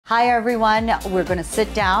Hi everyone, we're going to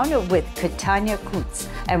sit down with Katanya Kuntz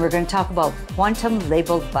and we're going to talk about quantum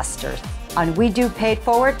label busters. On WEDO Pay It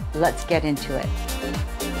Forward, let's get into it.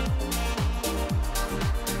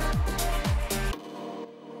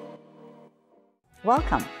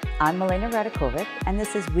 Welcome, I'm Milena Radakovic and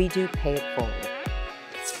this is WEDO Pay It Forward.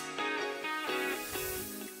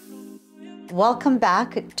 Welcome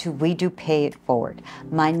back to WEDO Pay It Forward.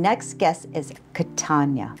 My next guest is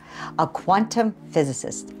Katanya, a quantum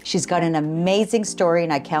physicist. She's got an amazing story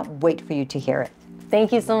and I can't wait for you to hear it.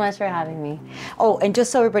 Thank you so much for having me. Oh, and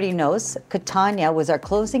just so everybody knows, Katanya was our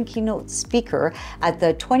closing keynote speaker at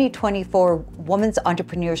the 2024 Women's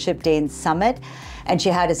Entrepreneurship Day and Summit, and she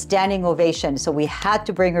had a standing ovation, so we had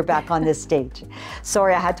to bring her back on this stage.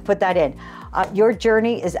 Sorry, I had to put that in. Your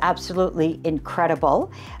journey is absolutely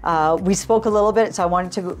incredible. We spoke a little bit, so I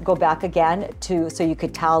wanted to go back again so you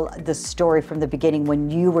could tell the story from the beginning when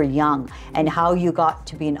you were young and how you got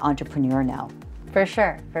to be an entrepreneur now. For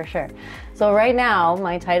sure, for sure. So right now,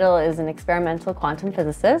 my title is an experimental quantum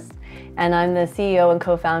physicist, and I'm the CEO and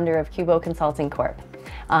co-founder of Qubo Consulting Corp.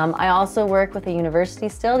 I also work with a university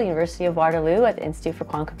still, the University of Waterloo at the Institute for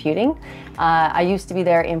Quantum Computing. I used to be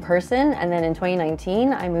there in person, and then in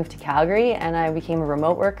 2019, I moved to Calgary and I became a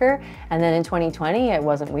remote worker. And then in 2020, it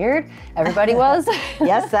wasn't weird. Everybody was.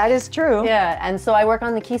 Yes, that is true. Yeah, and so I work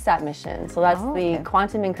on the QSAT mission. So that's the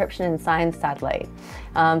Quantum Encryption and Science Satellite.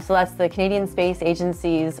 So that's the Canadian Space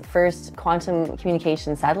Agency's first quantum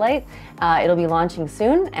communication satellite. It'll be launching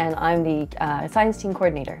soon, and I'm the science team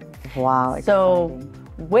coordinator. Wow, exciting.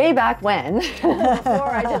 Way back when,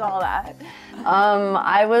 before I did all that,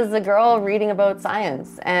 I was a girl reading about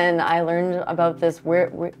science, and I learned about this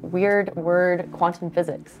weird word, quantum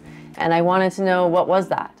physics. And I wanted to know what was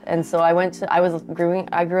that. And so I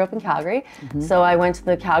grew up in Calgary. So I went to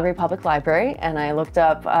the Calgary Public Library and I looked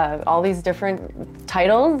up all these different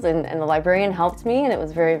titles, and the librarian helped me, and it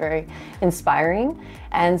was very, very inspiring.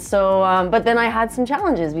 And so, but then I had some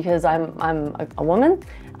challenges because I'm a woman.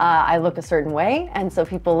 I look a certain way, and so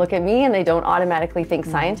people look at me and they don't automatically think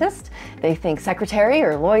scientist. They think secretary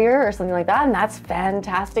or lawyer or something like that, and that's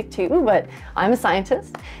fantastic too, but I'm a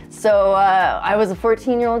scientist. So I was a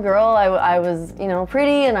 14-year-old girl. I was,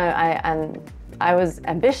 pretty, and I was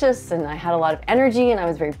ambitious, and I had a lot of energy, and I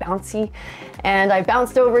was very bouncy. And I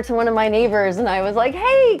bounced over to one of my neighbors and I was like,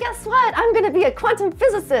 hey, guess what? I'm gonna be a quantum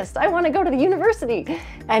physicist. I wanna go to the university.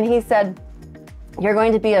 And he said, you're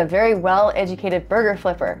going to be a very well-educated burger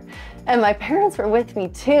flipper. And my parents were with me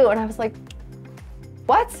too, and I was like,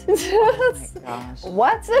 what? Oh my gosh.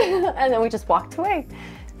 What? And then we just walked away.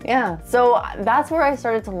 Yeah, so that's where I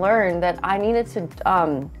started to learn that I needed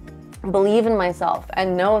to believe in myself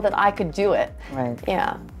and know that I could do it. Right.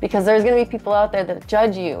 Yeah, because there's gonna be people out there that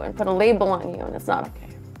judge you and put a label on you, and it's not okay.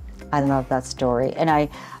 I love that story. And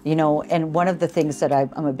and one of the things that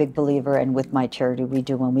I'm a big believer in with my charity we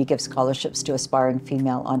do when we give scholarships to aspiring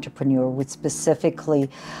female entrepreneurs, we specifically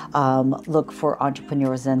look for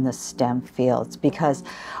entrepreneurs in the STEM fields, because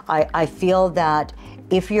I feel that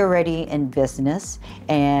if you're already in business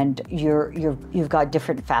and you've got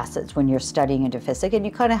different facets when you're studying into physics, and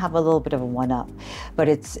you kind of have a little bit of a one-up, but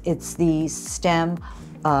it's the STEM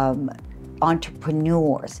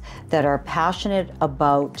entrepreneurs that are passionate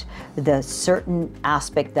about the certain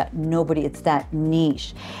aspect that it's that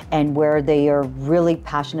niche, and where they are really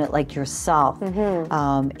passionate like yourself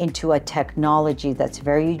into a technology that's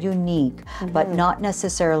very unique, but not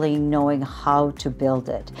necessarily knowing how to build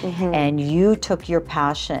it. And you took your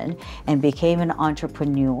passion and became an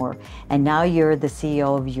entrepreneur, and now you're the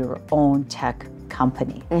CEO of your own tech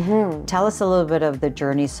company. Tell us a little bit of the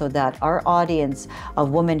journey so that our audience of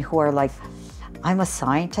women who are like, I'm a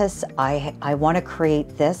scientist, I want to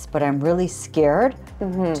create this, but I'm really scared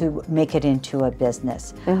to make it into a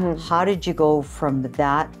business. How did you go from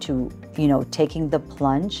that to, taking the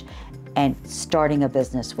plunge and starting a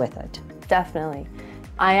business with it? Definitely.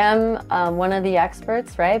 I am one of the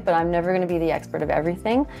experts, right? But I'm never going to be the expert of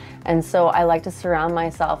everything. And so I like to surround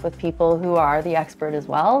myself with people who are the expert as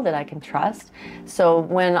well, that I can trust. So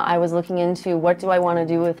when I was looking into what do I want to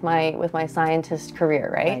do with my scientist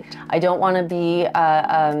career, right? I don't want to be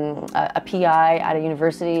a PI at a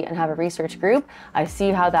university and have a research group. I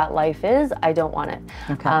see how that life is. I don't want it.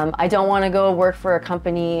 I don't want to go work for a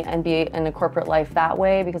company and be in a corporate life that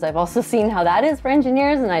way, because I've also seen how that is for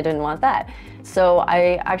engineers, and I didn't want that. So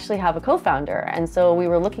I actually have a co-founder, and so we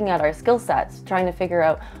were looking at our skill sets, trying to figure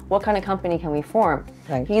out what kind of company can we form.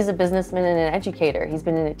 He's a businessman and an educator. He's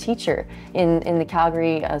been a teacher in the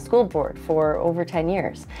Calgary school board for over 10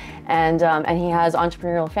 years, and he has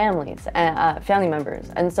entrepreneurial family members,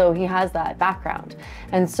 and so he has that background.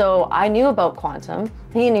 And so I knew about quantum,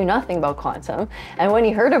 He knew nothing about quantum. And when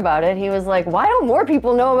he heard about it, he was like, why don't more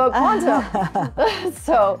people know about quantum?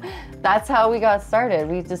 So that's how we got started.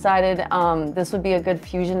 We decided this would be a good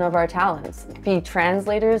fusion of our talents. Be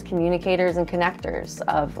translators, communicators, and connectors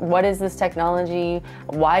of what is this technology?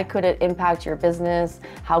 Why could it impact your business?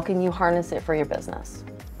 How can you harness it for your business?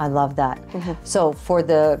 I love that. So for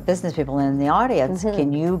the business people in the audience,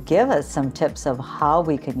 can you give us some tips of how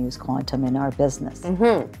we can use quantum in our business?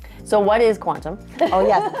 So what is quantum? Oh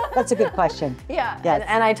yes, that's a good question. Yeah, Yes.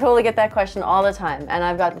 and I totally get that question all the time. And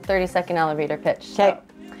I've got the 30-second elevator pitch. Okay. So,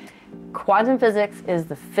 quantum physics is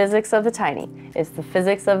the physics of the tiny. It's the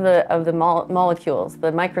physics of the molecules,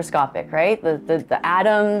 the microscopic, right? The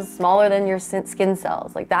atoms smaller than your skin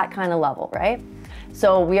cells, like that kind of level, right?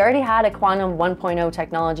 So we already had a quantum 1.0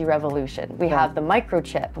 technology revolution. We have the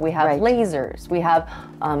microchip, we have lasers, we have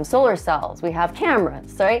solar cells, we have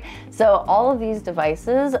cameras, right? So all of these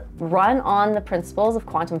devices run on the principles of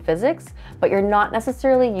quantum physics, but you're not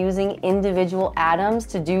necessarily using individual atoms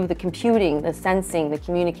to do the computing, the sensing, the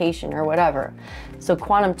communication, or whatever. So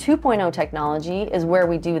quantum 2.0 technology is where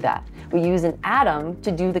we do that. We use an atom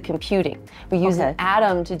to do the computing. We use an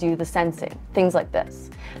atom to do the sensing, things like this.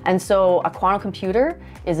 And so a quantum computer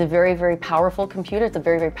is a very, very powerful computer. It's a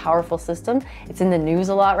very, very powerful system. It's in the news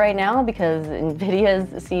a lot right now because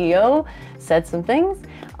NVIDIA's CEO said some things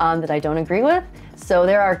that I don't agree with. So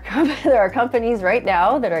there are companies right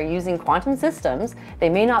now that are using quantum systems. They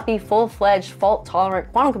may not be full-fledged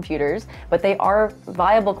fault-tolerant quantum computers, but they are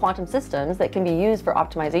viable quantum systems that can be used for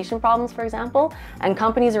optimization problems, for example. And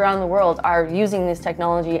companies around the world are using this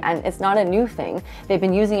technology, and it's not a new thing. They've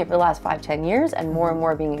been using it for the last 5-10 years, and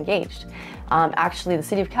more being engaged. Actually, the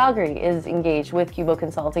city of Calgary is engaged with Qubo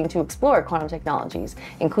Consulting to explore quantum technologies,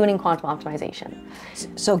 including quantum optimization.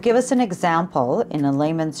 So give us an example in a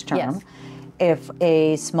layman's term. Yes. If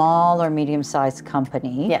a small or medium-sized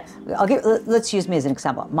company, let's use me as an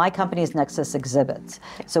example. My company is Nexus Exhibits.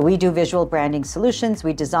 So we do visual branding solutions.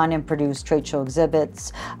 We design and produce trade show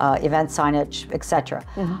exhibits, event signage, etc.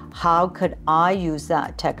 How could I use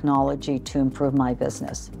that technology to improve my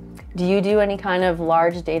business? Do you do any kind of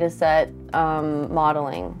large data set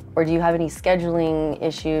modeling? Or do you have any scheduling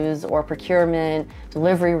issues or procurement,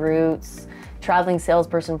 delivery routes, traveling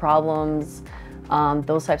salesperson problems?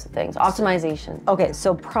 Those types of things. Optimization. Okay,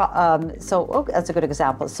 so that's a good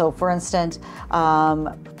example. So for instance,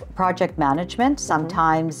 project management,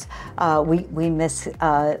 sometimes we miss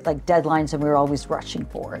like deadlines and we're always rushing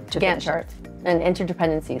for it. Gantt charts and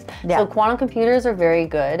interdependencies. So quantum computers are very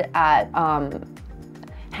good at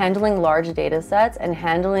handling large data sets and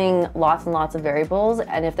handling lots and lots of variables,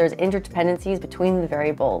 and if there's interdependencies between the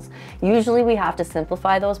variables. Usually we have to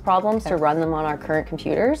simplify those problems to run them on our current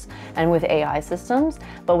computers and with AI systems,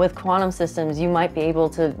 but with quantum systems you might be able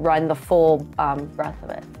to run the full breadth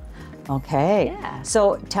of it. Okay. Yeah.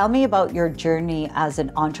 So tell me about your journey as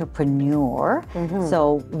an entrepreneur.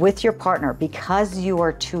 So with your partner, because you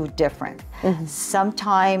are two different,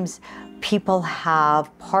 sometimes people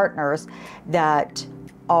have partners that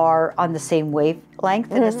are on the same wavelength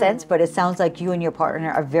in a sense, but it sounds like you and your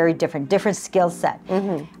partner are very different skill set.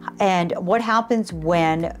 And what happens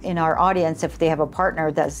when, in our audience, if they have a partner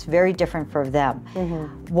that's very different for them,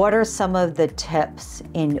 what are some of the tips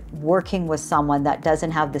in working with someone that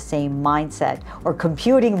doesn't have the same mindset or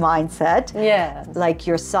computing mindset like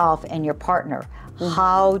yourself and your partner?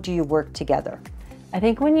 How do you work together? I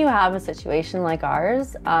think when you have a situation like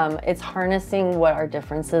ours, it's harnessing what our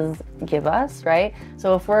differences give us, right?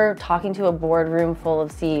 So if we're talking to a boardroom full of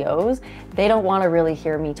CEOs, they don't want to really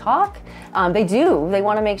hear me talk. They do. They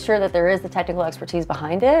want to make sure that there is the technical expertise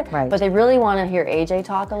behind it, but they really want to hear AJ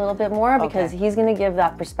talk a little bit more because he's going to give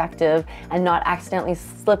that perspective and not accidentally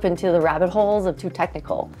slip into the rabbit holes of too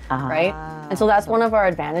technical, right? And so that's one of our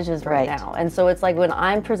advantages right now. And so it's like when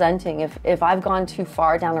I'm presenting, if I've gone too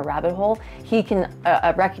far down a rabbit hole, he can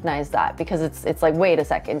recognize that because it's like, wait a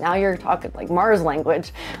second, now you're talking like Mars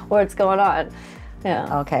language. What's going on?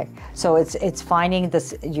 Yeah. Okay. So it's finding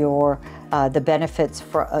this the benefits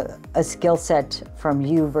for a skill set from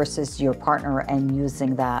you versus your partner and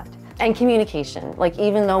using that. And communication. Like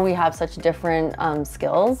even though we have such different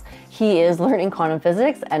skills, he is learning quantum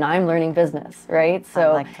physics and I'm learning business, right?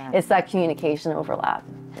 So it's that communication overlap.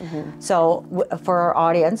 So for our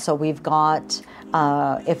audience, so we've got,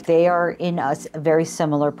 if they are in a very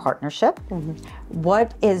similar partnership,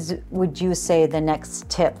 what would you say the next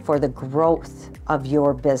tip for the growth of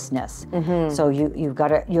your business? So you've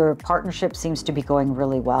got your partnership seems to be going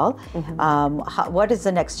really well. What is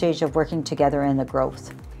the next stage of working together in the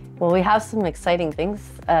growth? Well, we have some exciting things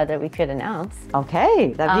that we could announce.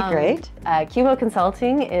 Okay, that'd be great. Qubo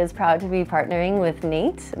Consulting is proud to be partnering with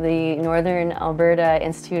NATE, the Northern Alberta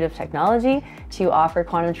Institute of Technology, to offer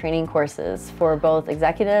quantum training courses for both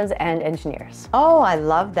executives and engineers. Oh, I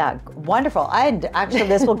love that. Wonderful. And actually,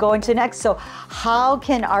 this will go into next. So how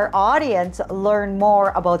can our audience learn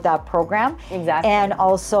more about that program? Exactly. And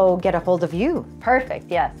also get a hold of you? Perfect,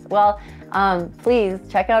 yes. Well, please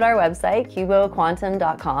check out our website,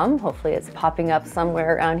 quboquantum.com. Hopefully it's popping up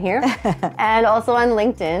somewhere around here. And also on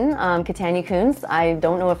LinkedIn, Katanya Kuntz. I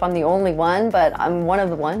don't know if I'm the only one, but I'm one of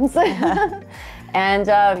the ones. And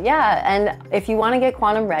yeah, and if you want to get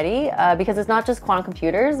quantum ready, because it's not just quantum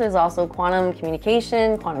computers, there's also quantum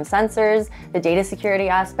communication, quantum sensors, the data security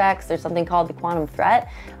aspects, there's something called the quantum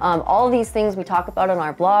threat. All of these things we talk about on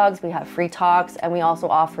our blogs, we have free talks, and we also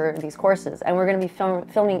offer these courses. And we're going to be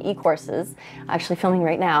filming e-courses, actually filming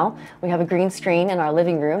right now. We have a green screen in our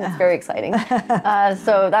living room. It's very exciting.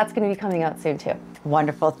 So that's going to be coming out soon too.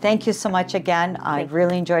 Wonderful. Thank you so much again. I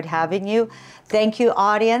really enjoyed having you. Thank you,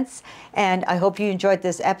 audience. And I hope you enjoyed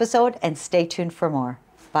this episode, and stay tuned for more.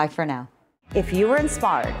 Bye for now. If you were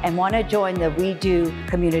inspired and want to join the WEDO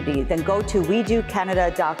community, then go to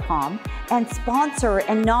wedocanada.com and sponsor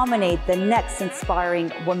and nominate the next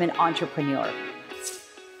inspiring woman entrepreneur.